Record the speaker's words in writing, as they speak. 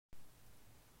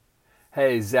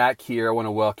Hey, Zach here. I want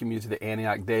to welcome you to the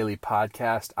Antioch Daily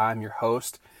Podcast. I'm your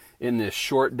host in this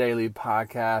short daily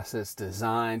podcast that's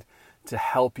designed to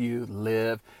help you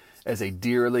live as a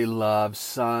dearly loved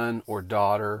son or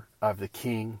daughter of the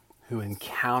King who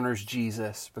encounters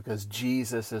Jesus, because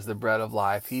Jesus is the bread of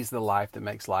life. He's the life that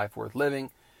makes life worth living,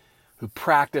 who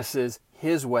practices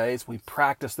His ways. We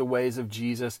practice the ways of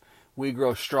Jesus. We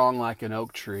grow strong like an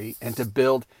oak tree, and to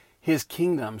build His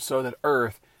kingdom so that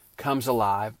earth comes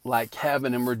alive like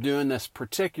heaven. And we're doing this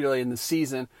particularly in the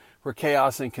season where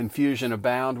chaos and confusion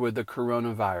abound with the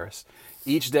coronavirus.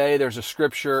 Each day there's a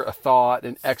scripture, a thought,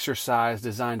 an exercise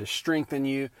designed to strengthen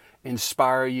you,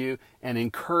 inspire you, and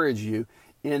encourage you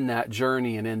in that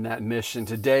journey and in that mission.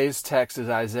 Today's text is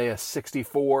Isaiah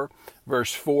 64,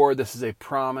 verse 4. This is a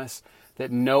promise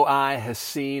that no eye has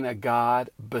seen a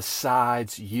God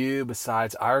besides you,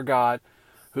 besides our God,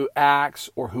 who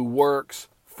acts or who works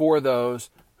for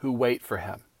those who wait for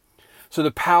Him. So the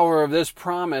power of this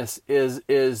promise is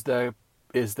the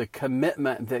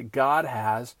commitment that God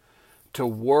has to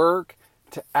work,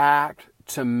 to act,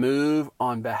 to move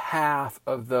on behalf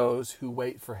of those who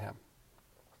wait for Him.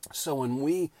 So when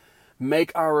we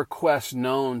make our requests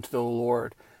known to the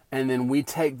Lord, and then we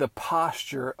take the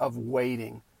posture of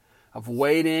waiting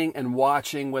and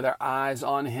watching with our eyes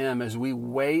on Him as we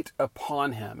wait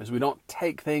upon Him, as we don't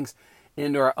take things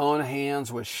into our own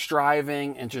hands with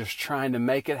striving and just trying to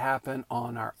make it happen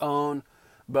on our own,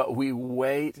 but we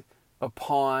wait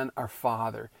upon our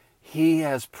Father. He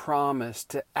has promised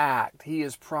to act. He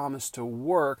has promised to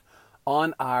work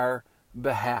on our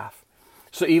behalf.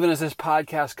 So even as this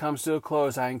podcast comes to a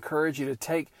close, I encourage you to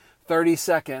take 30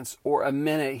 seconds or a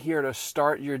minute here to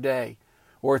start your day,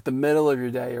 or at the middle of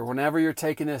your day, or whenever you're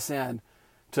taking this in,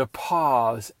 to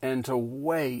pause and to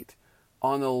wait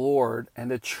on the Lord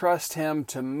and to trust Him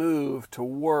to move, to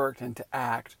work, and to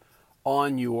act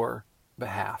on your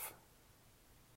behalf.